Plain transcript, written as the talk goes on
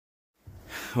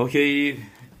اوکی.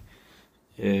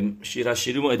 شیر از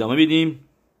شیریم رو ادامه بیدیم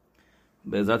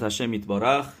به عزت هشم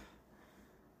یتبارک.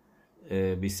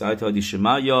 بیسایت هادی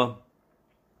شما یا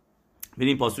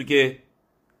بیدیم پاسوک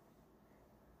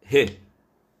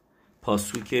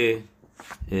پاسوک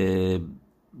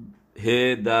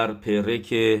در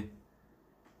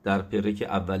پرک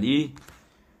اولی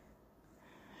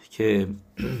که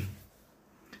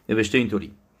نوشته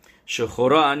اینطوری: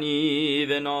 شخورا انی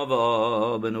و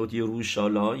ناوا بنوت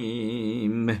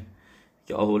یروشالایم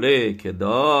که اهوله که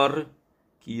دار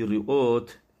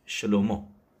کیریوت شلومو.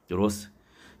 درست؟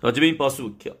 راجب این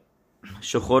پاسوک که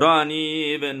شخورا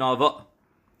انی و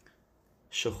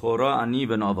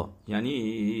ناوا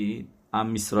یعنی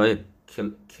ام اسرائیل،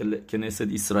 کنست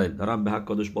اسرائیل دارن به حق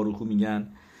کادش باروخو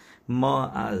میگن ما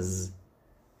از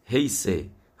حیث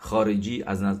خارجی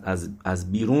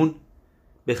از بیرون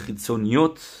به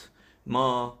خیتسونیوت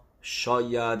ما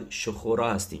شاید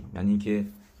شخورا هستیم، یعنی که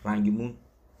رنگمون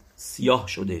سیاه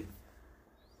شده،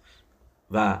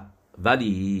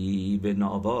 ولی به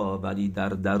ناوا، ولی در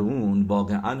درون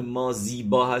واقعا ما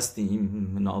زیبا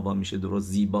هستیم. ناوا میشه درست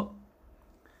زیبا،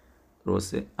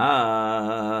 درسته؟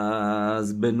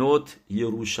 از بنوت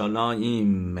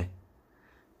یروشالایم،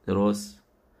 درست؟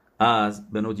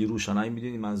 از بنوت یروشالایم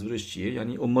میدونی منظورش چیه؟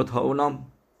 یعنی امت ها اونام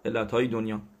علت های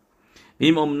دنیا.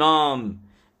 این امنام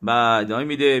بعد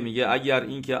میگه اگر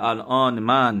اینکه الان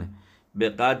من به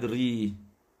قدری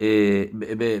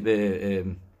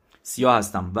سیاه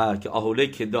هستم و که اهوله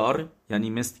کدار، یعنی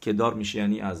مثل کدار میشه،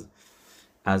 یعنی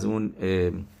از اون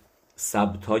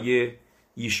سبتای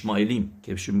یشمائیلیم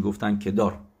که بهشون میگفتن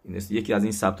کدار، یکی از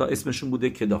این سبتا اسمشون بوده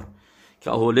کدار،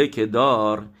 که اهوله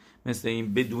کدار مثل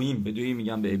این بدویم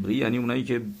میگن به عبری، یعنی اونایی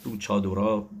که تو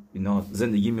چادرها اینا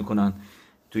زندگی میکنن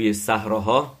توی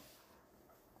صحراها.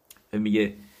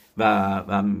 میگه و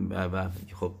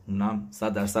خب اونم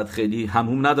 100% خیلی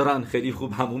حموم ندارن، خیلی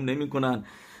خوب حموم نمیکنن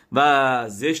و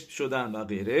زشت شدن و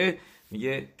غیره.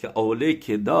 میگه که اهوله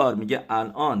کدار، میگه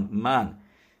الان من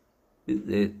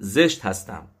زشت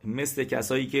هستم مثل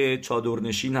کسایی که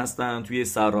چادرنشین هستن توی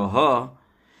صحراها.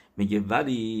 میگه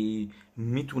ولی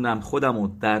میتونم خودمو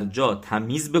در جا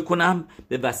تمیز بکنم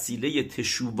به وسیله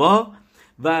تشووا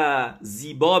و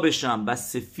زیبا بشم و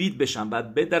سفید بشم و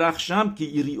بدرخشم که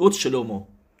یریوت شلومو،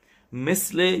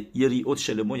 مثل یریوت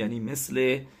شلومو یعنی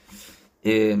مثل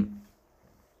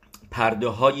پرده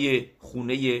های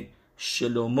خونه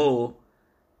شلومو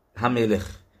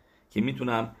هملخ، که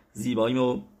میتونم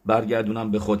زیباییمو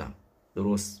برگردونم به خودم.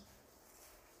 درست؟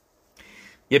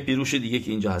 یه پیروش دیگه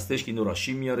که اینجا هستش که اینو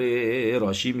راشی میاره،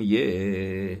 راشی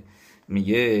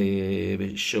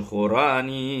میگه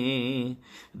شخورانی،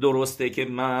 درسته که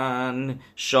من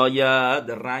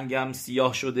شاید رنگم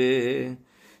سیاه شده،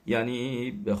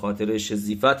 یعنی به خاطر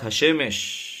شزیفت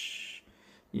هشمش،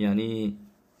 یعنی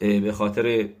به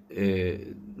خاطر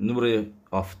نور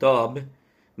آفتاب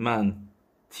من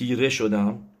تیره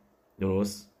شدم.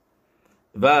 درست؟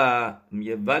 و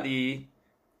میگه ولی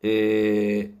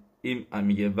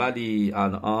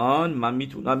الان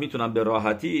من میتونم به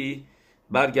راحتی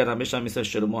برگردم بشم مثل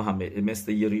شلومو، همه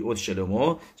مثل یریوت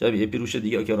شلومو. جواب یه پیروش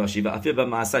دیگه که راشی و عفیه به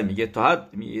معصی میگه تا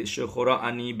حد شخورا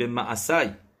انی به معصی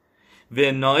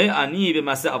و نای انی به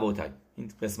معصی ابوتای.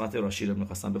 این قسمت راشی رو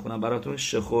میخواستم بخونم براتون.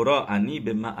 شخورا انی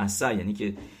به معصی یعنی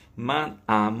که من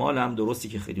اعمالم درستی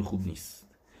که خیلی خوب نیست،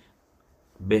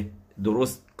 به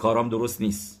درست کارام درست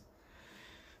نیست،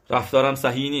 رفتارم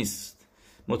صحیح نیست،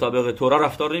 مطابق تورا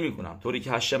رفتار نمی کنم، طوری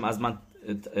که هشم از من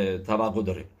توقع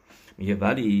داره. میگه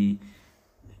ولی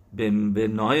به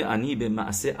نای انی به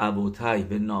معصی ابوتای،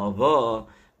 به ناوا،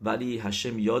 ولی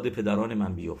هشم یاد پدران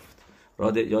من بیفت،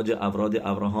 یاد اوراد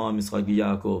ابراهام، اسحاق،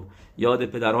 یعقوب، یاد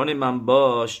پدران من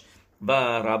باش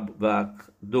و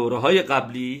دوره‌های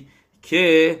قبلی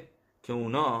که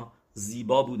اونا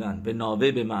زیبا بودن، به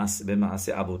ناوه به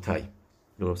معصی ابوتای.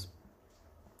 درست؟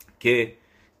 که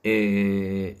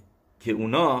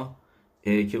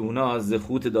اونا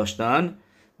زخوت داشتن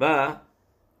و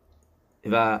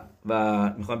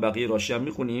میخوام بقیه راشی هم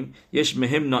میخونیم. یش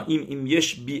مهم نایم این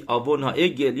یش بی آون ها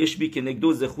اگل یش بی که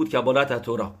نگدو زخوت کبالت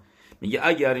تورا. میگه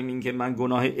اگر این که من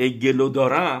گناه اگلو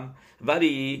دارم،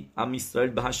 ولی ام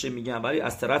اسرائیل به هشه میگن ولی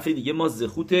از طرف دیگه ما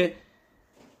زخوت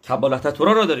کبالت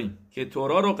تورا را داریم که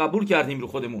تورا رو قبول کردیم رو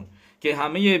خودمون، که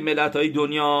همه ملت‌های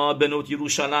دنیا به نوت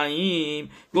یروشالایم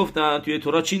گفتن توی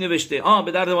تورا چی نوشته،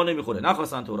 به درد ما نمیخوره،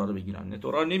 نخواستن تورا رو بگیرن،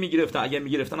 تورا رو نمیگرفتن، اگه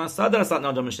میگرفتن 100%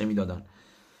 انجامش نمیدادن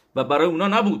و برای اونا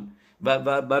نبود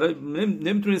و برای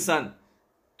نمیتونستن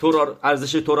تورا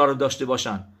ارزش تورا رو داشته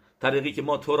باشن. طریقی که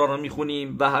ما تورا رو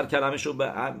میخونیم و هر کلمش رو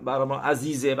برای ما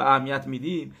عزیزه و اهمیت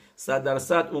میدیم،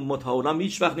 100% امت ها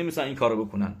هیچ وقت نمیتونن این کارو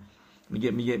بکنن.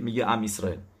 میگه ام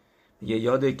اسرائیل، میگه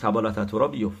یاد کبالت تورا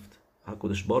بیفت،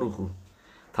 حقودش باروخو،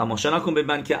 تماشا نکن به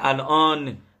من که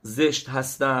الان زشت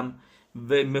هستم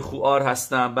و مخوار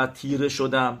هستم و تیره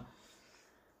شدم،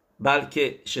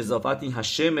 بلکه شزافت این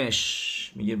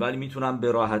هشمش، میگه ولی میتونم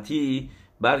به راحتی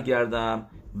برگردم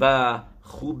و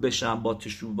خوب بشم با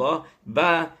تشوبا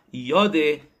و یاد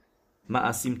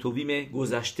معصیم تویم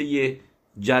گذشته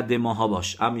جد ماها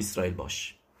باش، ام اسرائیل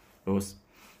باش. درست؟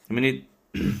 ببینید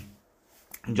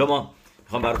اینجا ما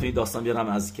میخوام براتون این داستان بیارم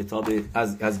از کتاب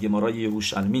از گمارای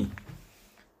یروشلمی،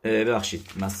 ببخشید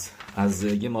از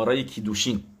گمارای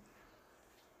کیدوشین،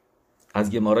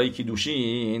 از گمارای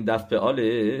کیدوشین دفعه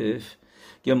الف.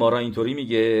 گمارا اینطوری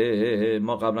میگه،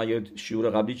 ما قبلا یه شعور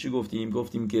قبلی چی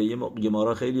گفتیم که یه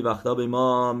گمارا خیلی وقتا به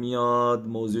ما میاد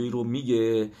موضوعی رو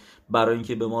میگه برای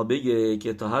اینکه به ما بگه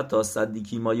که تا حتی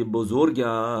صدیقی مای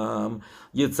بزرگم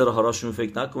یه سرهاراشون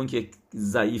فکر نکن که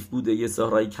ضعیف بوده، یه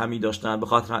سرهارای کمی داشتن به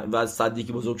خاطر و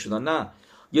صدیقی بزرگ شدن، نه،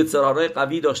 یه سرهارای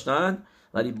قوی داشتن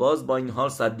ولی باز با این حال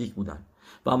صدیق بودن.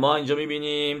 و ما اینجا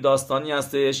میبینیم داستانی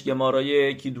هستش،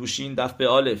 گمارای کیدوشین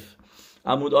دفعه الف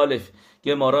عمود الف،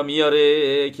 گمارا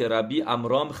میاره که ربی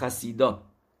عمرام خسیدا،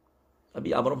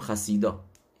 ربی عمرام خسیدا،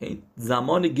 یعنی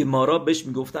زمان گمارا بهش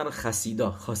میگفتن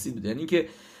خسیدا، خاصید بوده، یعنی که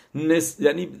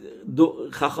یعنی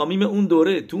خخامیم اون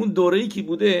دوره، تو اون دوره‌ای که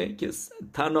بوده که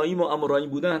تنایم و امرایی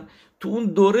بودن، تو اون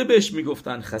دوره بهش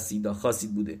میگفتن خسیدا،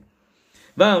 خاصید بوده.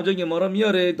 و اونجا گمارا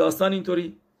میاره داستان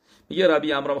اینطوری میگه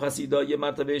ربی عمرام خسیدا یه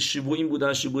مرتبه شبویم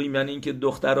بودن. شبویم یعنی اینکه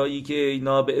دخترایی که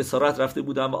اینا به اسارت رفته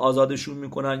بودن و آزادشون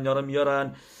میکنن، اینا رو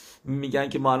میارن میگن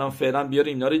که ما الان فعلا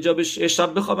بیاریم اینا رو اینجا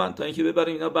شب بخوابن تا اینکه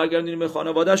ببریم اینا برگردونیم به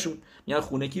خانوادهشون، میگن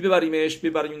خونه کی ببریم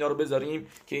اینا رو بذاریم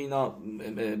که اینا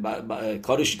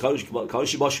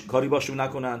کاری باشون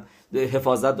نکنن،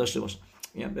 حفاظت داشته باشن،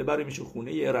 میگن ببریمشون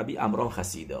خونه ربی عمرام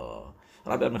خسیدا.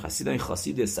 ربی عمرام خسیدا این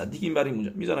خاصید صدیق، این بریم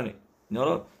اونجا میذارن اینا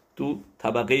رو تو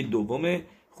طبقه دوم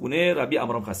خونه ربی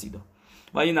عمرام خسیدا.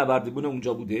 و این نوردگون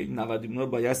اونجا بوده، این نوردگون رو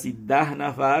بایستی 10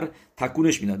 نفر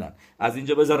تکونش میدادن، از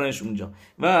اینجا بذارنش اونجا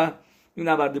و این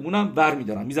نوردگون هم ور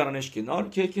میدارن میذارنش کنار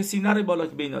که کسی نره بالا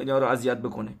که اینا رو اذیت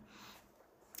بکنه.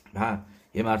 و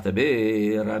یه مرتبه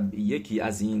یکی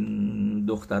از این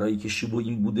دخترایی که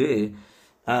شبویم بوده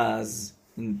از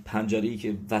این پنجره‌ای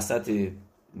که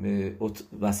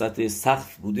وسط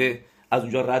سقف بوده از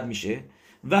اونجا رد میشه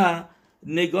و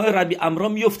نگاه ربی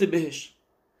عمرام میفته بهش،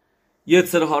 یه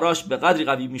سرهاراش به قدری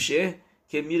قوی میشه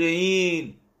که میره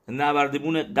این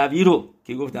نوردگون قوی رو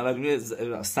که گفت نوردگون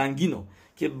سنگینو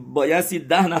که بایستی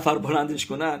 10 نفر بلندش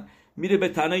کنن، میره به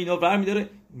تنه اینا ور میداره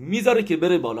میذاره که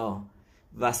بره بالا.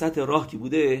 وسط راه که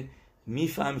بوده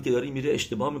میفهمی که داری میره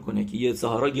اشتباه میکنه که یه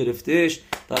سهارا گرفتش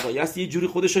و بایستی یه جوری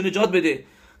خودش رو نجات بده.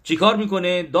 چیکار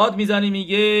میکنه؟ داد میزنه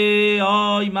میگه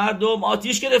آی مردم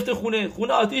آتیش گرفته،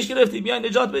 خونه آتیش گرفته، بیاین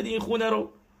نجات بدین خونه رو.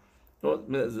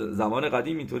 زمان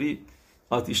قدیم اینطوری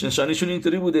آتیش نشانشون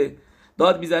اینطوری بوده.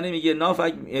 داد میزنه میگه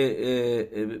نافک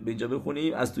به اینجا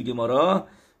بخونیم از تو گمارا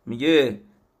میگه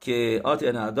که آت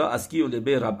انعدا از کی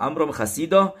به رب عمرام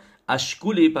خسیدا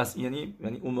اشکولی، پس یعنی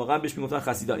اون موقع بهش میگفتن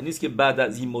خسیدا، این نیست که بعد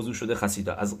از این موضوع شده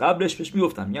خسیدا، از قبلش بهش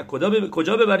میگفتن یعنی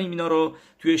کجا ببریم اینا رو؟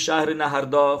 توی شهر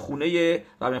نهردا خونه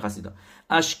رب خسیدا.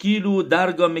 اشکیلو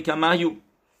درگا مکمایو،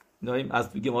 داریم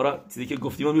از گمارا چیزی که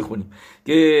گفتیم رو میخونیم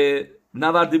که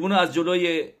نوردگون از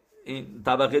جلوی این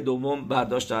طبقه دوم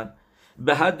برداشتن،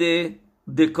 به حد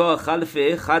دکا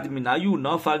خلف خد مینایو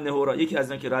نافل نهورا، یکی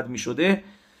از اینا که رد میشده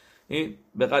این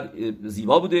به قدر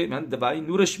زیبا بوده، من این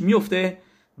نورش میفته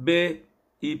به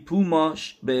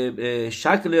پوماش به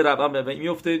شکل رب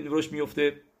میفته، نورش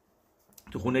میفته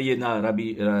تو خونه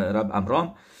رب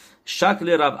عمرام، شکل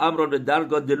رب عمران به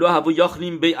درگاه دلو هوا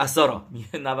یاخلیم بی اسارا،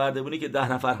 نوردگونی که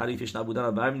 10 نفر حریفش نبودن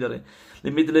رو برمی‌داره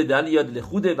لمیدل دل یاد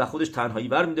لخوده و خودش تنهایی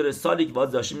برمی‌داره، سالی که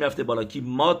باز داشته میرفته بالا کی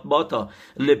مات باتا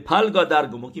لپلگا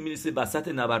درگمو که میرسه وسط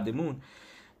نوردمون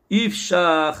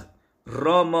ایفشخ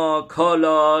راما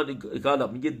کالا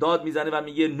میگه داد میزنه و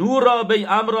میگه نورا بی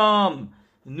امرام،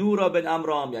 نورا بن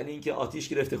امرام، یعنی اینکه آتیش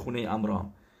گرفته خونه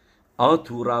امرام.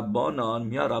 تو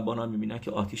ربانان میبینن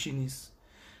که آتیشی نیست،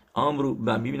 امرو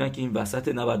و میبینن که این وسط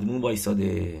نوردمون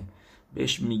وایساده،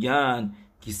 بهش میگن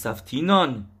که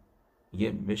سفتینان،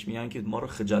 بهش میگن که ما رو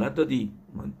خجالت دادی،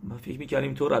 ما فکر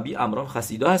میکردیم تو ربی عمرام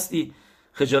خسیدا هستی،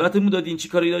 خجالتمون دادی، این چی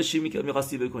کاری داشتی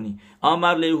میخواستی بکنی؟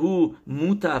 امر لهو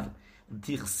موتف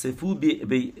تیخسفو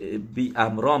بی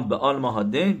امرام به آلما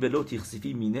هاده ولو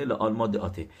تیخسفی مینه لآلما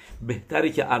دعاته، بهتره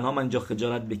که انا من اینجا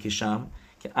خجالت بکشم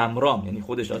که امرام یعنی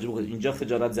خودش اینجا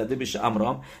خجالت زده بشه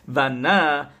امرام و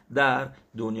نه در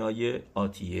دنیای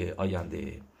آتیه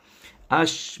آینده.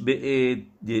 اش به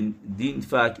دین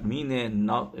فک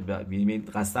مینه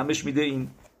قسم بهش میده این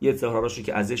یتزهاراشو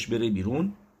که ازش بره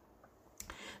بیرون.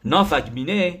 نافک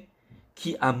بینه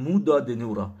کی عمود داده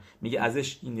نورا، میگه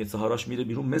ازش این یتزهاراش میره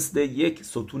بیرون مثل یک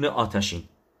ستون آتشین.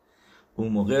 اون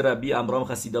موقع ربی عمرام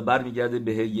خسیدا برمیگرده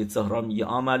به یتزهارا میگه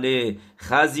عمله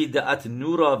خزیدت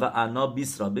نورا و انا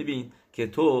بیسرا، ببین که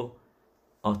تو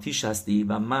آتیش هستی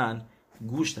و من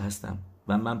گوشت هستم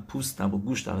و من پوستم و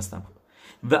گوشت هستم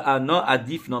و انا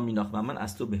عدیف نامیناخ و من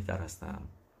از تو بهتر هستم.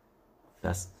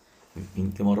 پس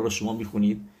این تمارا رو شما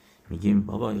میخونید میگیم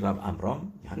بابا رب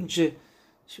عمرام یعنی چه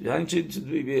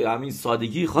همین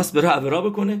سادگی خواست بره عبرا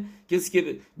بکنه؟ کسی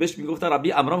که بهش میگفتن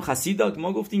ربی عمرام خسیدا،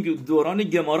 ما گفتیم که دوران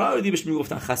گمارا آردی بهش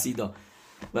میگفتن خسیدا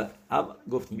و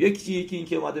گفتیم یکی این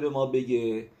که اومده به ما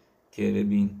بگه که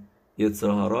ببین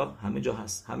یتزهارا همه جا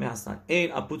هست، همه هستن،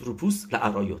 این اپوتروپوس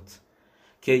لعرایات،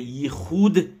 که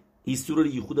یخود ایسور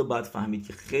یخود باید فهمید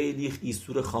که خیلی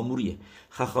ایسور خاموریه.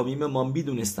 خخامیم ما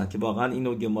میدونستن که واقعا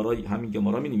اینو گمارا، همین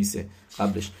گمارا می نویسه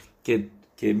قبلش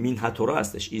که مینه تورا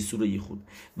هستش ایسور یخود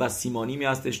و سیمانیمی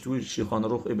هستش تو شیخان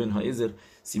روخ ابن هایزر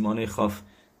سیمانه خاف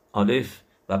الف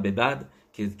و به بعد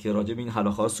که راجع به این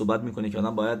حلاخه ها صحبت میکنه که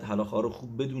آدم باید حلاخه ها رو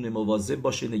خوب بدونه، مواظب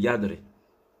باشه، نگه داره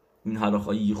این حلاخه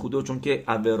های یخودو، چون که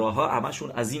اوراها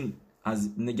همشون از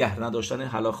نگه نداشتن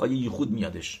حلاخه های یخود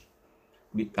میادش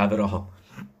اوراها.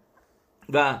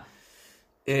 و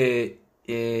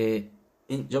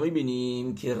اینجا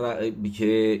میبینیم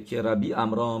که ربی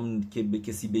عمرام که به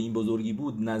کسی به این بزرگی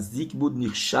بود نزدیک بود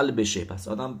نیخشل بشه. پس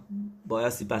آدم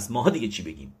بایستی پس ماها دیگه چی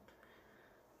بگیم؟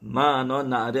 معنا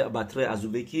نعره بطره ازو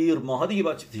بکیر، ماها دیگه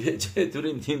با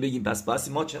چطوری میتونیم بگیم؟ پس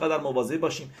بایستی ما چقدر مواظب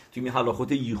باشیم توی این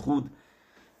حلاخوت یخود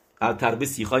تربه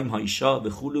سیخایم هایشا به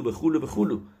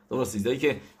خولو درست چیزایی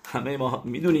که همه ما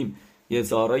میدونیم، یه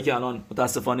زارایی که الان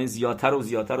متاسفانه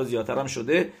زیادتر هم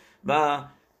شده و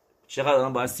چقدر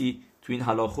آدم بایستی تو این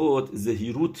حلاخوت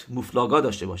زهیروت مفلاگا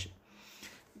داشته باشه.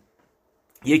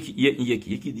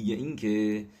 یکی دیگه این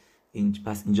که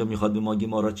پس اینجا میخواد به ما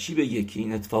گمارا چی بگه که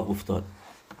این اتفاق افتاد.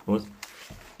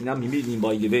 اینم میبینیم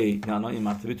با یوی نه این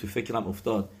مرتبه تو فکرم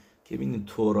افتاد که ببینید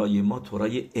تورای ما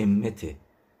تورای امته،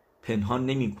 پنهان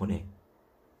نمیکنه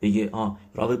بگه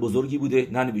راوی بزرگی بوده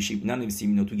ننویسیم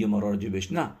اینو تو گمارا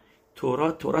راجبش، نه،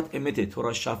 تورات امته،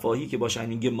 تورات شفاهی که باشه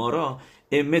این گمارا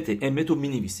امتو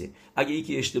مینویسه. اگه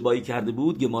یکی اشتباهی کرده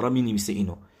بود گمارا مینویسه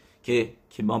اینو که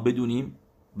ما بدونیم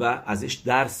و ازش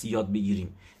درس یاد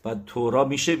بگیریم و تورا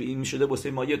این میشده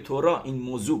واسه ما یه تورا این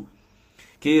موضوع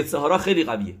که یتزهارا خیلی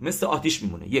قویه، مثل آتیش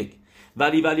میمونه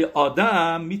ولی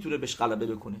آدم میتونه بهش غلبه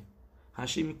بکنه.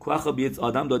 هشیم کوخا بیت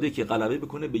آدم داده که غلبه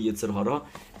بکنه به یتزهارا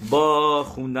با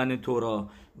خوندن تورا،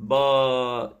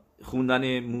 با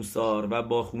خوندن موسار و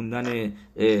با خوندن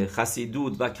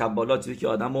خسیدود و کبالات، چیزی که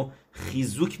آدمو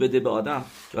خیزوک بده به آدم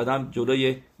که آدم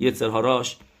جلوی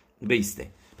یتزهاراش بیسته.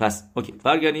 پس اوکی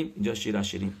برگردیم اینجا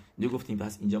شیرین اینجا گفتیم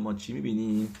پس اینجا ما چی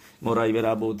میبینیم؟ مرایی به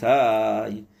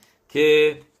ربوتای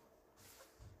که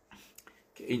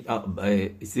این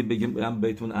بگیم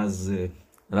بهتون از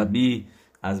ربی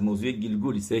از موضوع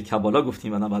گیلگول سه کبالا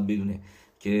گفتیم و باید بدونه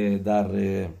که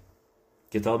در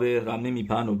کتاب رمنه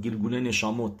میپنو گیلگول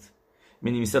نشاموت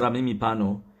می‌نویسه رمنه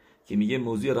میپنو که میگه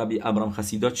موضوع ربی ابرام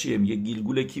خسیدا چیه؟ میگه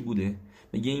گیلگول کی بوده؟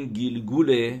 میگه این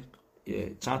گیلگول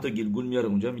چند تا گیلگول میاره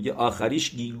اونجا، میگه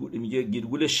آخریش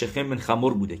گیلگول شخم بن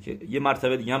خمور بوده که یه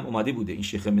مرتبه دیگه هم اومده بوده این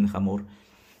شخم بن خمور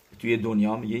توی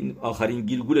دنیا، میگه این آخرین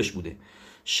گیلگولش بوده.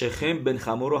 شخم بن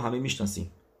خمور رو همه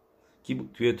میشناسیم کی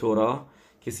توی تورا؟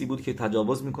 کسی بود که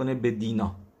تجاوز میکنه به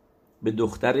دینا، به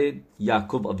دختر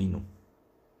یعقوب آوینو،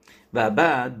 و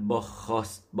بعد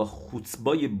با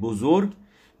خطبای بزرگ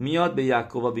میاد به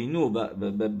یعقوب آوینو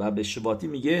و به شباتی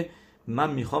میگه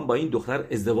من میخوام با این دختر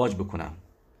ازدواج بکنم.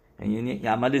 یعنی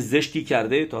یه عمل زشتی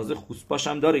کرده، تازه خطباش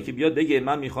هم داره که بیاد بگه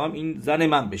من میخوام این زن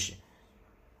من بشه.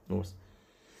 درست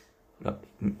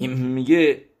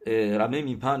میگه رمه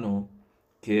میپنو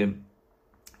که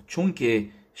چون که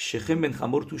شخم بن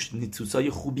خمور توش نیتوسای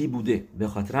خوبی بوده، به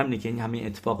خاطر همینه که این همین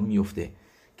اتفاق میفته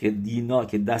که دینا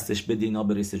که دستش به دینا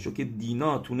برسه، چون که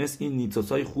دینا تونست این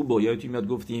نیتوسای خوبو یادتون میاد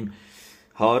گفتیم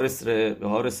هارس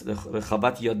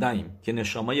رخابت یا دایم که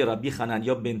نشامای ربی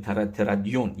خننیا بن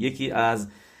تردیون یکی از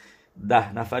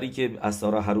 10 نفری که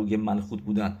اسارا هروگ ملخوت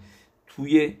بودن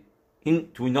توی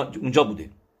اونجا بوده.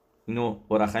 اینو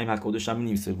ورخایم حکادش هم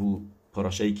می‌نویسه رو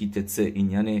پاراشای کیتتسه،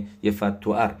 این یعنی یه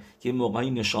فتوار که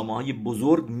موقعی نشامه‌های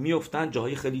بزرگ میافتن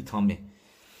جاهای خیلی تامه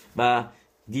و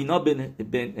دینا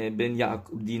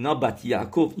دینا بت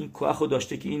یعقوب این کوخو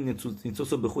داشته که این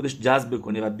نیتوسو به خودش جذب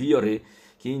کنه و بیاره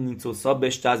که این نیتوسا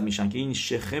بهش جذب میشن که این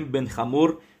شخم بن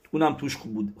خمور اونم توش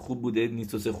خوب بوده،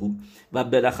 نیتوس خوب، و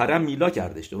بالاخره میلا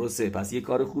کردش. درسته؟ پس یه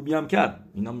کار خوبی هم کرد،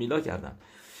 اینا میلا کردن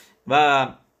و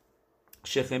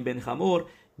شخم بن خمور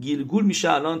گیلگول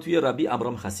میشه الان توی ربی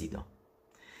عمرام خسیدا.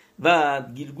 و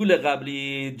گیلگول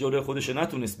قبلی جلوی خودش رو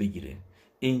نتونست بگیره،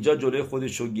 اینجا جلوی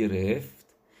خودش رو گرفت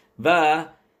و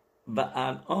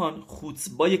الان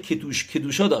خوتبای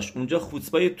کدوشا داشت، اونجا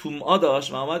خوتبای تومعا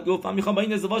داشت و اومد گفت من میخوام با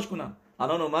این ازدواج کنم.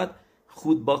 الان اومد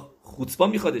خوتبا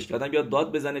میخوادش که آدم بیاد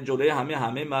داد بزنه جلوی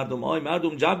همه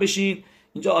مردم جمع بشین،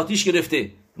 اینجا آتیش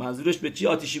گرفته. منظورش به چی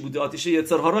آتیشی بوده؟ آتیش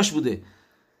یتسرهاراش بوده،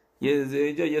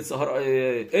 اینجا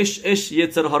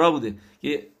یتسرهارا بوده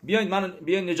که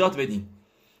بیاین نجات بدین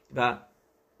و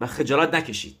خجالت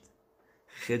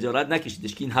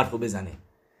نکشیدش که این حرفو بزنه.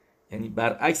 یعنی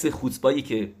برعکس خطبایی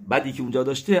که بعدی که اونجا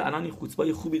داشته، الان این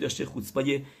خطبای خوبی داشته،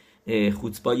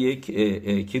 خطبای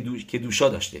کدوشا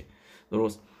داشته.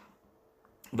 درست؟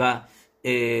 و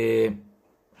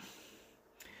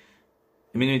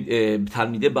می‌بینید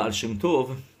تلمیده بعل شم تov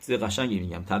چیز قشنگی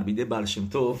میگم، تلمیده بعل شم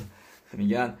tov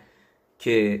میگن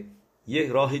که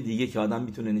یه راه دیگه که آدم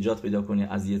میتونه نجات پیدا کنه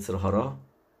از یتسرهارا،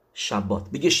 شبات.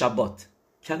 بگه شبات،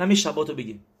 کلمه شبات رو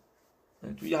بگه.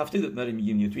 توی هفته داریم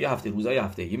میگیم، توی هفته روزای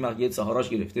هفته یه مرد سهاراش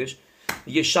گرفتش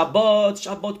میگه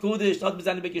شبات کودش، داد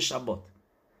بزنه بگه شبات.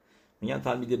 میگن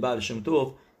تلمیده بعل شم tov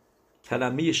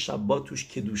کلمه شبات توش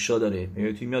کدوشا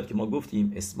داره. توی میاد که ما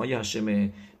گفتیم اسمای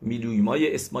هشم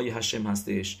میلویمای اسمای هشم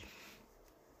هستش،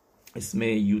 اسم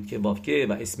یودکه وافکه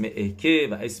و اسم اهکه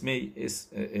و اسم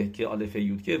اهکه آلف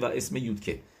یودکه و اسم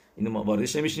یودکه. اینو ما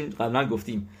واردش نمیشیم، قبلا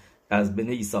گفتیم از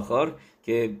بنی ایساخار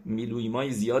که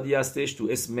میلویمای زیادی هستش تو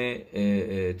اسم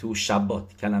تو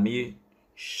شبات، کلمه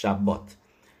شبات.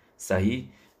 صحیح؟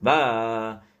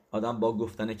 و آدم با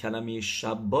گفتن کلمه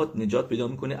شبات نجات پیدا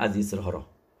میکنه از یتسرهارا.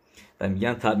 و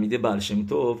میگن تلمیده بعل شم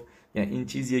tov، یعنی این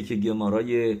چیزیه که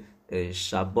گمارای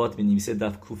شبات می‌نویسه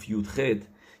دف کوف یود خد،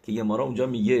 که گمارا اونجا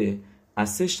میگه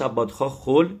از سه شبات ها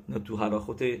خل تو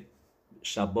حلاخوت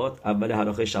شبات، اول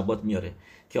حلاخه شبات میاره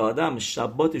که آدم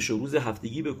شباتش رو روز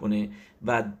هفتگی بکنه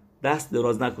و دست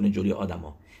دراز نکنه جلوی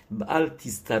آدما. بل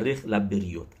تیسترخ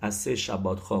لبریوت، از سه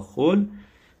شبات ها خل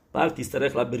بل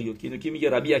تیسترخ لبریوت، که اینو که میگه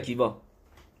ربی عکیوا،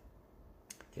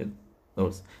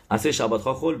 درست؟ از سه شبات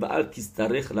ها خل بل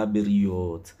تیسترخ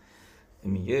لبریوت.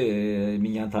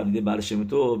 میگن تلمیده بعل شم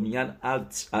tov میگن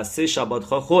از سه شبات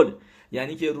ها خل،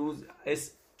 یعنی که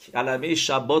کلمه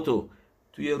شباتو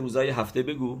توی روزای هفته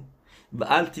بگو و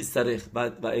التیسترخ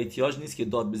و احتیاج نیست که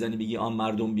داد بزنی بگی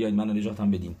مردم بیاین منو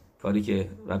نجاتم بدین، کاری که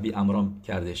ربی عمرام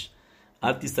کردش.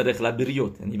 التیسترخ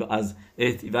لبریوت یعنی از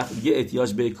وقت دیگه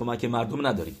احتیاج به کمک مردم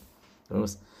نداری.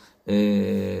 درست؟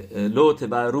 لو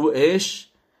تبرو اش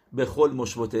به خل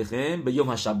مشبوتخم به یوم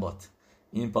هشبات.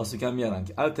 این پاسوک هم میارن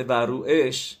که التبرو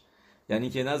اش یعنی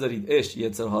که نذارید اش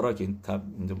یتسرهارا که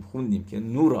خوندیم که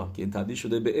نورا که تبدیل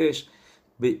شده به اش،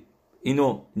 به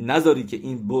اینو نذارید که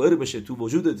این بؤر بشه تو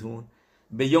وجودتون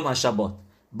به یوم هشبات،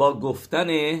 با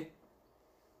گفتن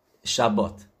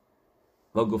شبات.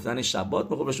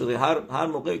 بخور شده هر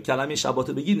موقع کلمه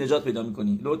شباتو بگی نجات پیدا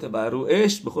میکنی. لو تبرو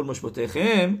اش به خل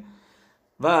مشبوتخم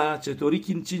و چطوری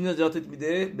که چی نجاتت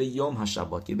میده؟ به یوم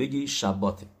هشبات، که بگی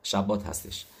شبات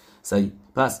هستش. صحیح؟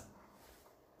 پس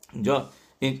اینجا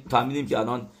این فهمیدیم که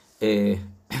الان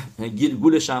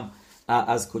گیلگولش هم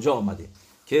از کجا آمده،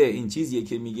 که این چیزیه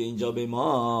که میگه اینجا به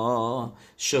ما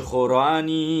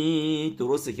شخورانی،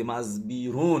 درسته که من از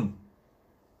بیرون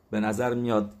به نظر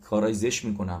میاد کارای زشت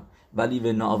میکنم، ولی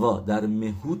به ناوا در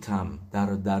مهوتم،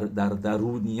 در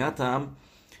درونیتم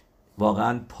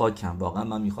واقعا پاکم، واقعا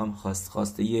من میخوام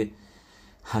خواسته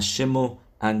هشم رو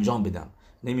انجام بدم،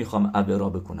 نمیخوام عبرا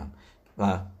بکنم.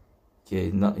 و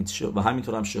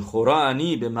همینطور هم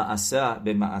شخورانی به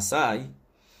معصی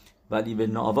ولی به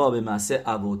ناوا به معصه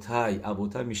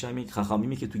ابوتای میشه همین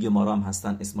خخامیمی که تو گمارا هم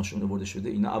هستن اسمشون برده شده،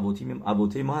 اینا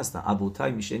ابوتای ما هستن.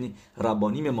 ابوتای میشه یعنی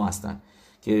ربانیم ما هستن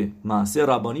که معصه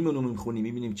ربانیمون رو میخونیم،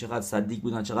 میبینیم چقدر صدیق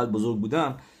بودن، چقدر بزرگ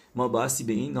بودن، ما بایستی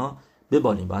به اینا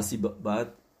ببالیم،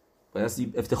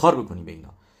 بایستی افتخار بکنیم به اینا.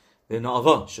 به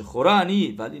ناوا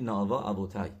شخورانی ولی ناوا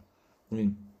ابوتای.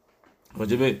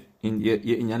 راجبه این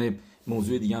یعنی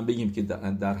موضوع دیگه هم بگیم که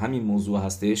در همین موضوع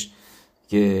هستش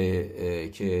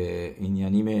که این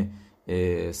یعنی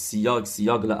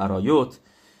سیاگ لعرایوت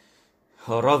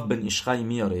راو بن اشخای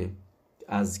میاره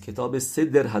از کتاب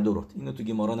سدر هدوروت. اینو تو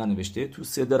گمارا ننوشته، تو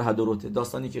سدر هدوروت،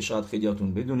 داستانی که شاید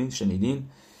خیلیاتون بدونین شنیدین.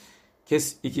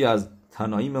 یکی از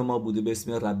تنایم ما بوده به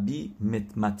اسم ربی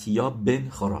متیا بن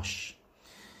خراش.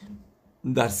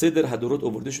 در سدر هدوروت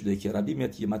آورده شده که ربی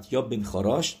متیا بن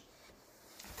خراش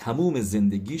تمام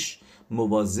زندگیش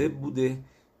مواظب بوده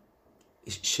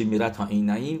شمیرت ها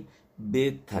ایناییم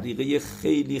به طریقه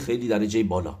خیلی خیلی درجه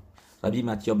بالا. ربی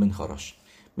متیا بن خراش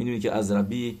میدونی که از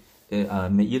ربی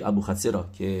مییر ابو خصرا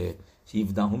که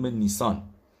 17 نیسان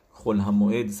خل هم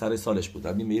موعد سر سالش بود.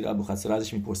 ربی مییر ابوخصر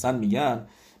ازش میپرسن،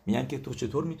 میگن که تو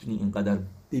چطور میتونی اینقدر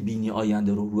ببینی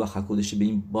آینده رو روح حکودشی به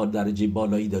این درجه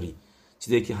بالایی داری،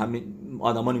 چیزی که همه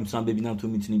آدما نمیتونن ببینن تو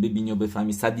میتونی ببینی و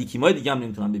بفهمی، صدیکی ما دیگه هم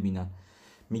نمیتونن ببینن.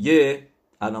 میگه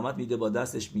علامت میده با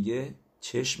دستش، میگه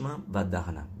چشمم و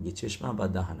دهنم، میگه چشمم و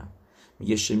دهنم،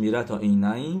 میگه شمیرت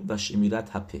عینین و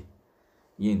شمیرت هپه.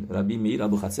 این ربی مییر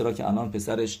ابوخصر که الان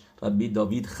پسرش ربی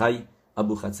داوید خی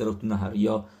ابوخصر تو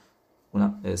نهریا،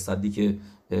 اون صدیق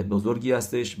بزرگی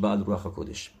هستش بعد روح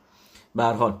حکودش. به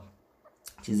هر حال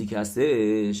چیزی که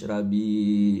هستش،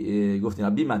 ربی گفتیم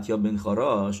ربی متیا بن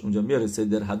خراش اونجا میاره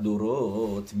صدر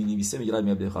حدورات مینویسه، میگه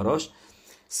ربی بن خراش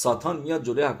ساتان میاد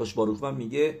جلوی حکاش باروخ و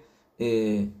میگه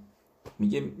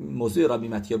موضوع ربی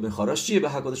متیا بن خراش چیه؟ به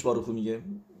حکاش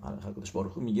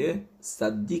باروخ میگه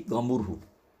صدیق گامورهو،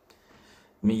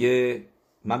 میگه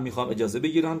من میخوام اجازه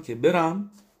بگیرم که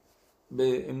برم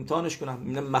به امتحانش کنم،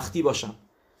 مختی باشم.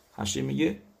 هشی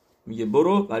میگه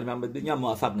برو، ولی من بهت بگم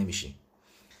موفق نمیشی.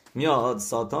 میاد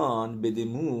ساتان به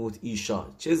دموت ایشا،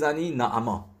 چه زنی؟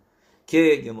 نعما،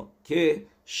 که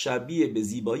شبیه به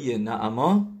زیبایی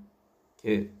نعما،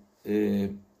 که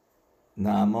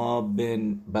نعما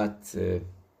بن بت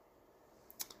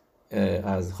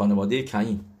از خانواده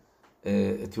کاین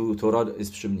تو تورات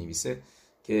اسمشو می‌نویسه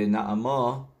که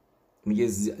نعما میگه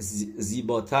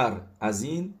زیباتر از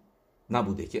این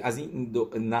نبوده، که از این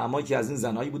نعما که از این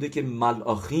زنایی بوده که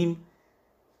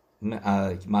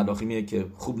ملاخیمی که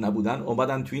خوب نبودن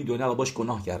اومدن تو این دنیا و باش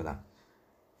گناه کردن،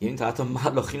 یعنی حتی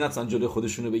ملاخیم نتونن جلوی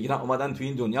خودشونو بگیرن، اومدن تو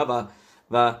این دنیا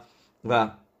و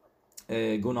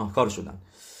گناهکار شدن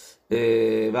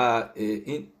و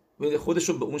این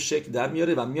خودشو به اون شکل در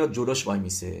میاره و میاد جلوش وای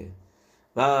میسه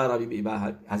و ربی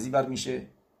از این بر میشه،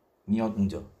 میاد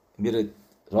اونجا میره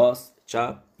راست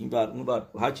چپ این بر اون بر،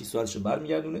 هر چی سوالشو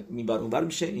برمیگردونه، این بر اون بر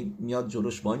میشه، این میاد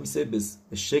جلوش وای میسه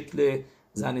به شکل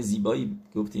زن زیبایی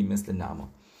گفتیم مثل نعما.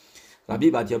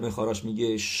 ربی متیا بن خراش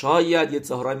میگه شاید یه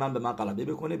سهرای من به من غلبه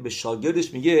بکنه، به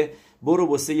شاگردش میگه برو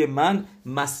واسه من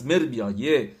مسمر بیار،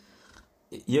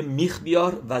 یه میخ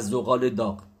بیار و زغال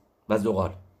داغ و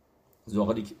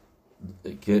زغالی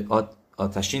که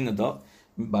آتشین داغ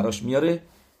براش میاره،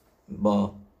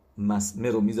 با مسمر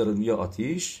رو میذاره روی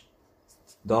آتیش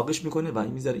داغش میکنه و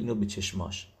این میذاره اینو به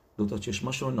چشماش، دوتا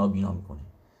چشماش رو نابینا میکنه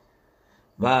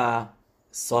و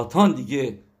ساتان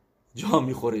دیگه جا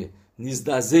میخوره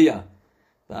نیزدازه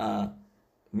و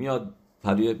میاد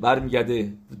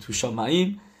برمیگرده تو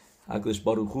شامعیم. حکاش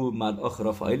باروخو ملاخ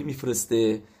رافائیل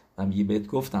میفرسته و میگه بهت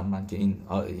گفتم من که این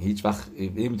هیچ وقت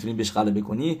نمیتونی بهش غلبه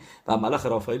کنی، و ملاخ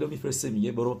رافائیل رو میفرسته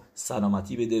میگه برو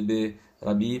سلامتی بده به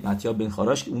ربی متیا بن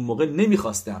خراش که اون موقع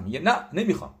نمیخواسته، میگه نه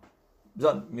نمیخوام،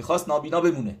 میخواست نابینا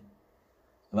بمونه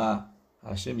و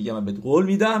هاشه میگه من بهت قول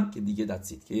میدم که دیگه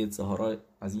دستید که یه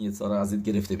از این یه ازت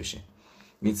گرفته بشه،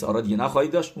 میتسارا دیگه نخواهی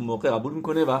داشت. اون موقع قبول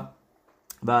میکنه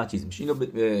و چیز میشه اینو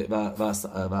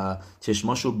و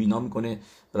چشماشو بینا میکنه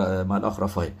ملاخ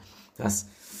رافائیل. پس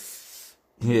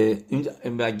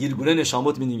این گیلگوله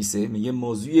نشامت مینویسه، میگه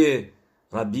موضوع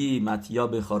ربی متیا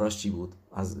بن خراش چی بود،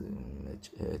 از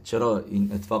چرا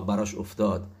این اتفاق براش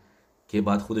افتاد که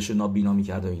بعد خودشو نابینا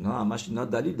میکرده، اینا همش اینا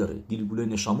دلیل داره. گیلگوله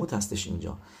نشامت هستش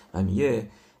اینجا و میگه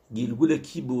گیلگوله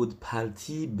کی بود؟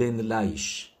 پلتی بن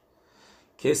لایش،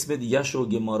 که اسم دیگه‌ش رو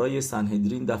گمارای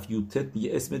سنهدرین دف یوتت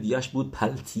میگه اسم دیگه‌ش بود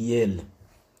پلتیل،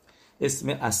 اسم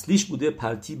اصلیش بوده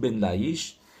پلتی بن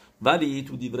لایش، ولی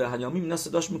تو دیوره هنیامی اینا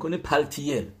صداش میکنه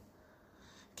پلتیل،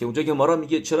 که اونجا گمارا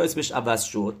میگه چرا اسمش عوض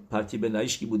شد. پلتی بن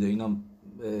لایش کی بوده؟ اینا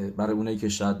برای اونایی که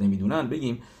شاید نمیدونن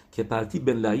بگیم که پلتی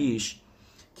بن لایش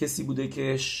کسی بوده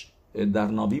که در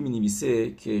ناوی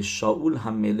می‌نویسه که شاول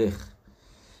هم ملخ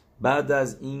بعد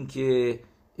از این که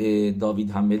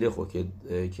داوید هم ملخ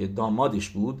که دامادش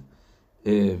بود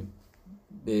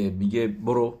میگه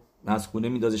برو از خونه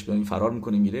میدازش به این فرار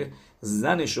میکنه میره،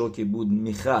 زنشو که بود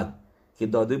میخد که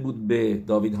داده بود به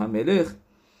داوید هم ملخ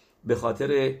به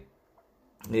خاطر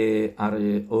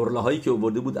اورلاهایی که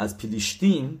آورده بود از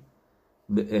پلیشتیم،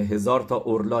 1000 تا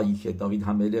اورلایی که داوید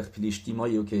هم ملخ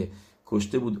پلیشتیمایی که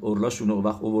کشته بود اورلاشون رو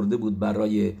وقت آورده بود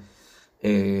برای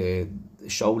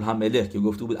شاول هم ملخ که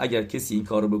گفته بود اگر کسی این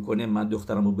کارو بکنه من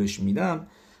دخترم رو بهش میدم،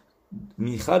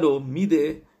 میخلو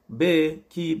میده به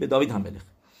کی؟ به داوید هم ملخ.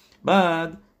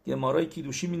 بعد یه مارای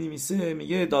کیدوشی مینویسه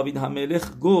میگه داوید هم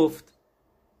ملخ گفت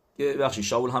که بخشی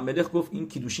شاول هم ملخ گفت این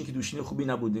کیدوشین خوبی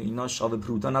نبوده، اینا شاو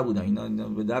پروتا نبودن، اینا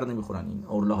به درد نمیخورن، این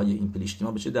اورلاهای این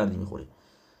پلیشتیما به چه دردی میخوره.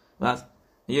 بعد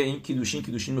میگه این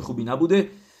کیدوشین خوبی نبوده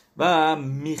و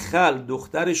میخل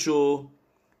دخترشو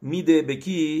میده به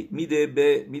کی؟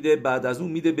 میده بعد از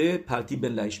اون میده به پلتی بن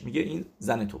لایش، میگه این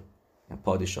زن تو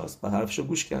پادشاست و حرفشو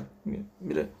گوش کرد،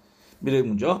 میره میره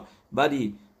اونجا.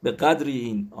 ولی به قدری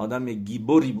این آدم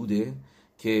گیبوری بوده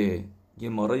که یه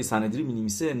مارای سندری می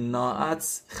نویسه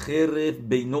ناعت خیر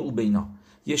بینه و بینا،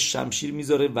 یه شمشیر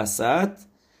میذاره وسط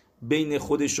بین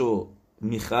خودش و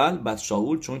میخال بعد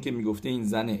شاول، چون که میگفته این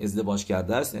زن ازدواج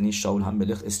کرده است، یعنی شاول هم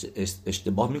ملخ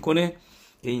اشتباه میکنه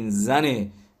که این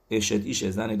زن اشتیش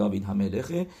زن داوید هم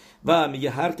ملخه و میگه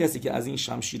هر کسی که از این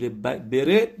شمشیر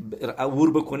بره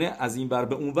عبور بکنه از این ور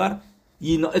به اون ور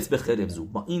یناعت به خربزو،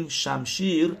 با این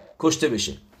شمشیر کشته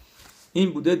بشه. این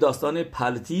بوده داستان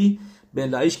پلتی بن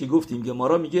لایش که گفتیم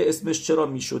گمارا میگه اسمش چرا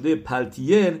میشده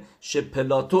پلتیل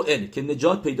شپلاتو ال، که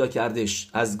نجات پیدا کردش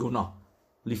از گناه،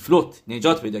 لیفلوت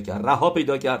نجات پیدا کرد، رها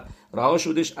پیدا کرد، رها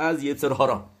شدش از یتر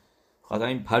هارا، خاطر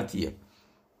این پلتیه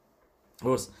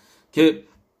درست که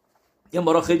یه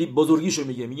مارا خیلی بزرگیشو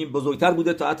میگیم بزرگتر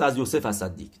بوده تا حتی از یوسف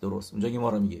صدیق، درست اونجا که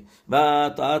مارا میگه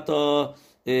و تا حتی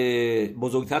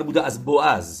بزرگتر بوده از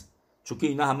بوعز، چون که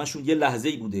اینا همشون یه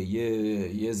لحظه‌ای بوده،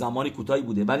 یه زمانی کوتاهی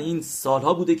بوده، ولی این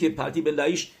سالها بوده که پرتی بن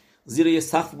لایش زیر یه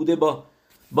سقف بوده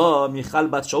با میخال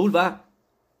بد شاول و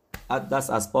دست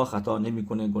از پا خطا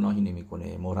نمیکنه، گناهی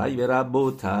نمیکنه. مرای به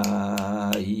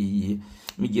ربوتای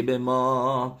میگه به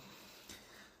ما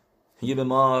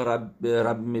رب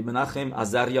منخم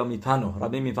عزریا میپنو،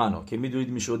 رب میپنو که میدونید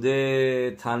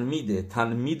میشده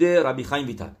تلمید ربی خیم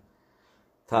ویتن،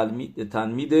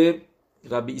 تلمید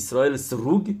ربی اسرائیل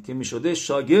سروگ که میشده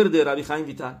شاگرد ربی خیم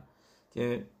ویتن،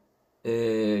 که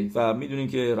و میدونین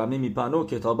که ربی میپنو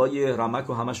کتابای رمک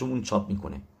و همشون اون چاپ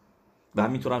میکنه و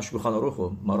همینطور هم شبیخان آروخو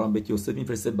ماران بیت یوسف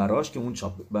میفرسته براش که اون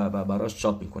براش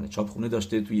چاپ میکنه. چاپخونه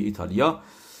داشته توی ایتالیا،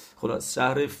 خلاص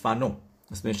شهر فنو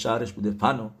اسم شهرش بوده،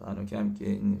 فنو که هم که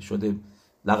این شده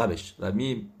لقبش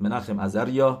ربی منخم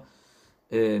عزریا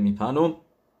میپنو.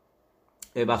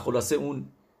 و خلاصه اون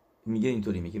میگه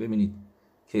اینطوری میگه ببینید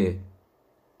که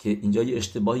اینجا یه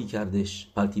اشتباهی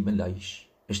کردش پلتی بن لایش.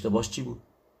 اشتباهش چی بود؟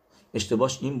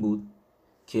 اشتباهش این بود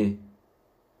که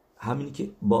همینی که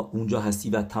با اونجا هستی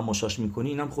و تماشاش میکنی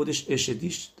اینم خودش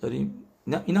اشتیش داریم،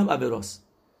 نه اینم عبراست.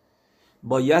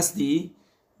 با یستی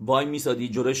وای میسادی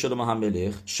جلوی شلوم هم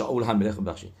ملخ، شاول هم ملخ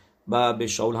ببخشید، و به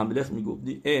شاول هم ملخ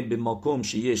میگفتی این به ماکم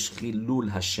شیش خیلول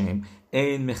هشم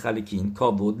این مخلکین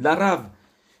کابود لرو.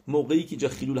 موقعی که جا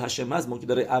خیلول هشم هست، موقعی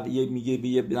داره میگه به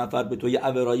یه نفر به تو یه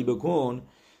عبرایی بکن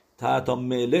تا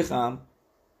ملخ هم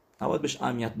نباید بهش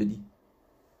اهمیت بدی.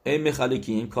 این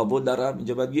مخلکین کابود لرو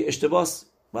اینجا باید یه اشتباس،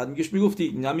 بعد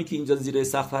میگفتی نمی که اینجا زیر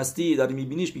سقف هستی داری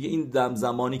میبینیش، میگه این دم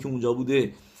زمانی که اونجا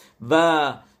بوده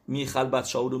و میخال بد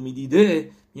شاول رو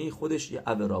میدیده این خودش یه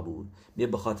عبرا بود.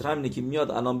 به خاطر همینه که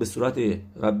میاد الان به صورت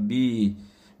ربی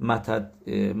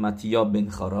متیا بن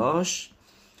خراش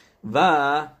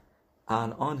و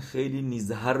الان خیلی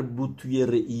نیزهر بود توی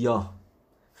رعیا،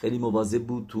 خیلی مواظب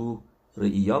بود تو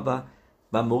رعیا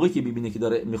و موقعی که ببینه که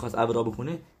داره میخواست عبرا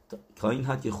بکنه تا این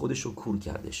حد که خودش رو کور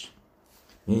کردش.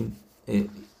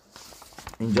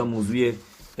 اینجا موضوع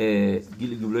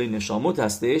گیلگولای نشامت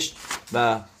هستش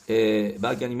و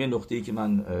برگردیم یه نقطه‌ای که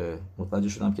من متوجه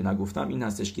شدم که نگفتم این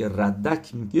هستش که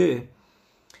ردک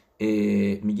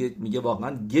میگه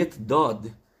واقعا گت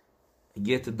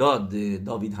داد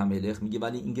داوید هملخ، میگه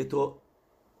ولی این گتو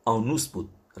آنوس بود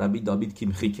ربی داوید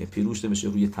کیمخی که پیروش نمیشه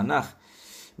روی تنخ،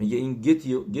 میگه این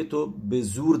گتو به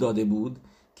زور داده بود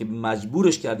که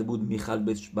مجبورش کرده بود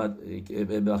میخال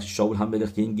بعد شاول هم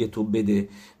ملخ که این گتو بده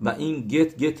و این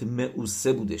گت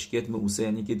معوسه بودش. گت معوسه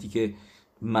یعنی گتی که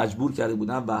مجبور کرده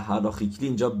بودن و هلاخیکلی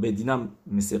اینجا بدینم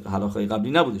مثل هلاخای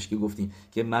قبلی نبودش که گفتیم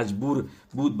که مجبور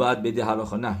بود باید بده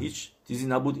هلاخا، نه هیچ چیزی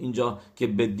نبود اینجا که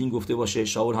بدین گفته باشه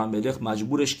شاول هم ملخ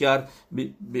مجبورش کرد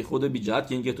به خود بی جهت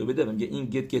که این گتو بده. میگه این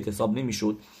گت حساب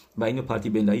نمیشد و اینو پرتی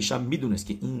بن لایش هم میدونست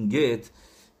که این گت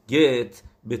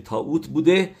به تاوت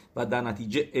بوده و در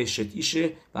نتیجه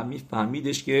اشتیشه و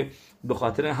میفهمیدش که به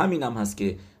خاطر همین هم هست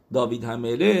که داوید هم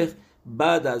ملخ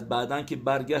بعدن که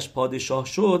برگشت پادشاه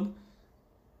شد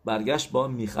برگشت با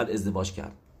میخال ازدواج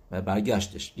کرد و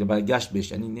برگشت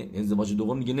بهش، یعنی ازدواج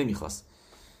دوم دیگه نمیخواست.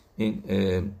 این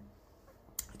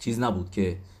چیز نبود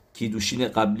که کیدوشین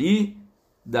قبلی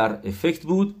در افکت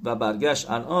بود و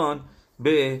برگشت الان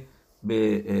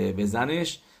به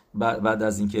زنش بعد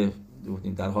از اینکه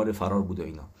در حال فرار بود و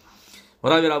اینا.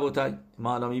 مرای ربوتای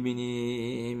ما الان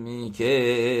میبینیم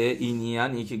که این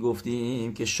یعنی که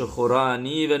گفتیم که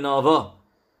شخورانی و ناوا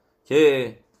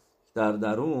که در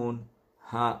درون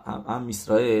هم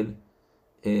اسرائیل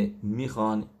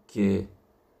میخوان که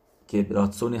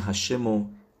راتسون هشمو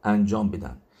انجام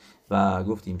بدن و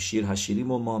گفتیم شیر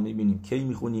هشیریم و ما میبینیم کی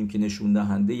میخونیم که نشون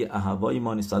دهنده اهوای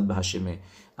ما نسبت به هشمه،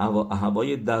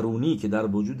 اهوای درونی که در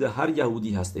وجود هر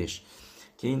یهودی هستش،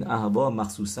 که این اهوا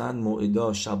مخصوصا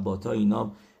موعدا شباتا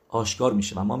اینا آشکار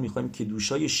میشه و ما میخوایم که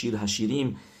دوشای شیر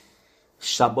هشیریم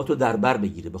شبات رو در بر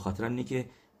بگیره، به خاطر اینه که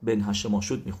بن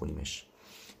هشماشود میخونیمش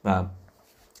و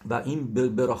این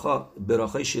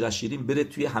براخای شیر هشیریم بره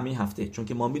توی همه هفته، چون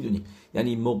که ما میدونیم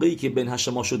یعنی موقعی که بن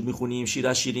هشماشود میخونیم شیر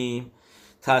هشیریم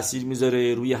تأثیر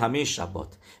میذاره روی همه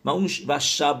شبات و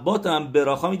شبات هم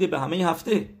براخا میده به همه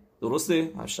هفته.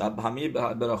 درسته؟ همه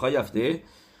براخای هفته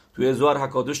توی زوار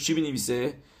حکادوش چی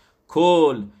بنویسه؟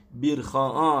 کل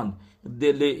بیرخان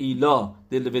دل ایلا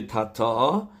دل و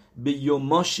تتا به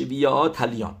یوما شویا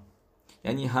تلیان،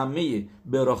 یعنی همه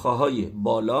براخاهای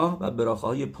بالا و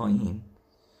براخاهای پایین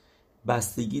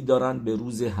بستگی دارن به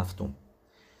روز هفتم.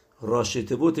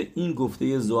 راشتبوت این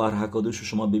گفته زوار حکادوش رو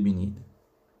شما ببینید.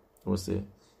 درسته؟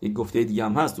 یک گفته دیگه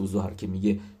هم هست تو زوار که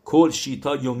میگه کل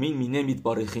شیتا یومین می نمید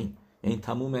بارخین، یعنی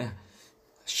تموم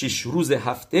 6 روز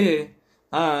هفته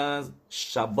از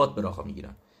شبات براخا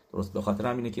میگیرن. درست، به خاطر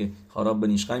همینه که خراب بن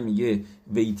ایشخای میگه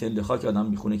ویتن لخا که آدم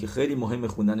میخونه که خیلی مهمه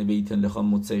خوندن ویتن لخا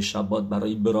متسع شبات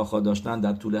برای براخا داشتن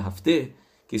در طول هفته.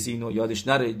 کسی اینو یادش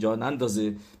نره، جا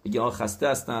نندازه بگه خسته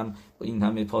هستم با این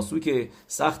همه پاسوک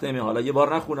سخته حالا یه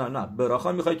بار نخونم. نه،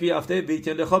 براخا میخوای توی هفته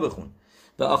ویتن لخا بخون.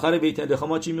 به آخر ویتن لخا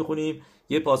ما چی میخونیم؟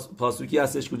 یه پاسوکی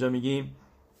هستش کجا میگیم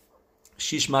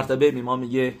 6 مرتبه ما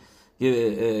میگه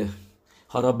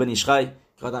خراب بن ایشخای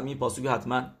که آدم این پاسوک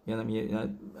حتما یعنی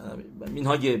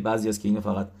منهاج بعضی است که اینو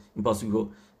فقط این پاسوک رو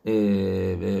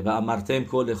و امرتم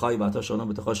کل خای و تا شانم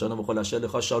بتخا شانم و خلاشه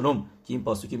لخا شانم که این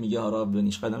پاسوک میگه خراب بن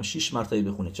ایشخای هم 6 مرتبه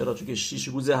بخونه. چرا؟ چون که 6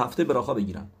 روز هفته براخا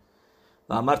بگیرن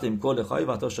و امرتم کل خای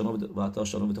و تا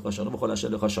شانم بتخا شانم و خلاشه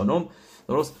لخا شانم.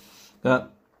 درست؟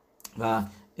 و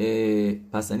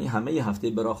پس یعنی همه هفته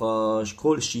براخاش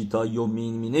کل شیتا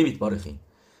یومین می نمید بارخین،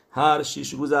 هر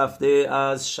 6 روز هفته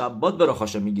از شبات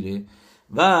براخاش میگیره.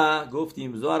 و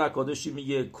گفتیم زوار حکادوشی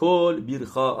میگه کل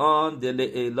بیرخان دل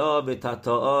ایلا و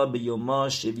تتا به یوما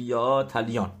شویا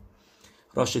تلیان.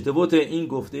 راشتبوت این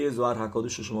گفته زوار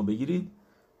حکادوش رو شما بگیرید.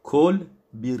 کل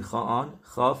بیرخان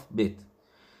خاف بت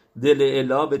دل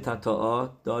ایلا به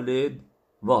تتا دالد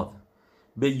واو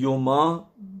به یوما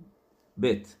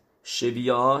بت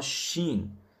شویا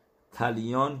شین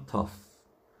تلیان تاف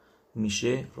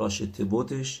میشه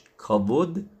راشتبوتش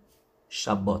کاود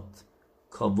شبات.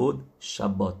 کاود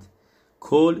شبات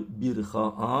کل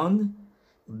بیرخان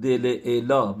دل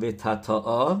الا و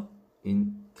تتا.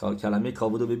 این کلمه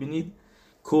کاود رو ببینید،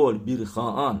 کل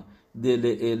بیرخان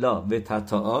دل الا و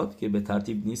تتا که به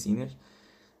ترتیب نیست اینش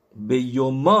به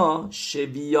یوما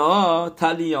شویا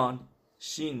تلیان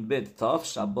شین بت تاف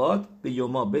شبات به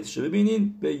یوما بت شو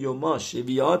ببینید به یوما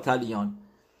شویا تلیان،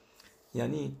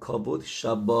 یعنی کاود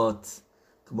شبات.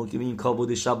 ما که این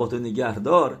کاود شبات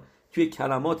نگهدار توی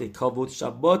کلمات کاود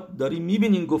شبات داریم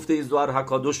میبینیم گفته زوار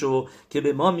حکادوشو که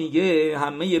به ما میگه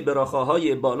همه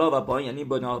براخاهای بالا و پایین، یعنی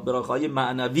براخاهای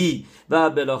معنوی و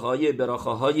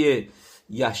براخاهای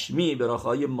یشمی،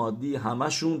 براخاهای مادی،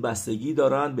 همشون بستگی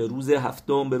دارن به روز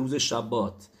هفتم، به روز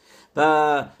شبات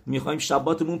و میخوایم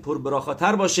شباتمون پر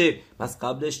براخاتر باشه. پس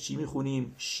قبلش چی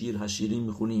میخونیم؟ شیر هشیریم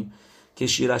میخونیم که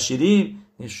شیر هشیریم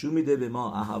نشون میده به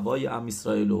ما اهوای ام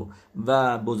اسرائیل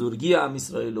و بزرگی ام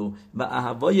اسرائیل و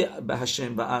اهوای به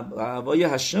هشم و اهوای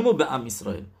هشم و به ام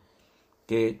اسرائیل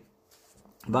که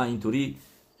و اینطوری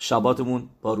شباتمون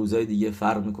با روزهای دیگه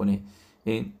فرق میکنه.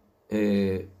 این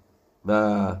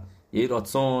و یه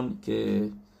راتسون که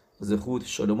زخود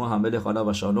شلومو حمل خالا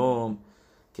و شالوم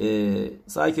که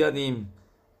سعی کردیم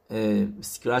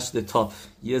سکرچ د تاپ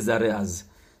یه ذره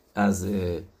از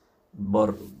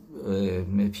بار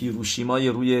پیروشیمای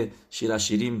روی شیر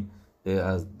هشیریم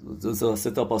از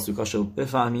 3 تا پاسوکاشو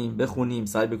بفهمیم، بخونیم،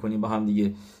 سعی بکنیم با هم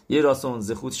دیگه. یه راسون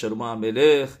زخود شلومو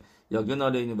هملخ یا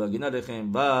گنالینو و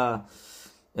گنالخیم و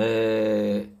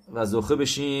زخه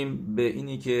بشیم به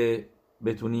اینی که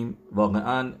بتونیم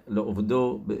واقعا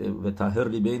لعبدو و تحر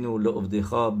لیبین و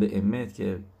لعبدخا به امت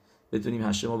که بتونیم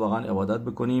هشم واقعا عبادت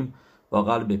بکنیم با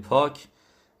قلب پاک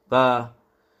و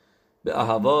به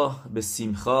اهوا، به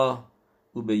سیمخا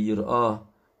و به یرآ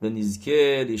و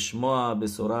نزکه لشما به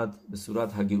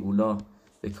صورت هگئولا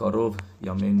به کاروب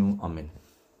یامینو آمین.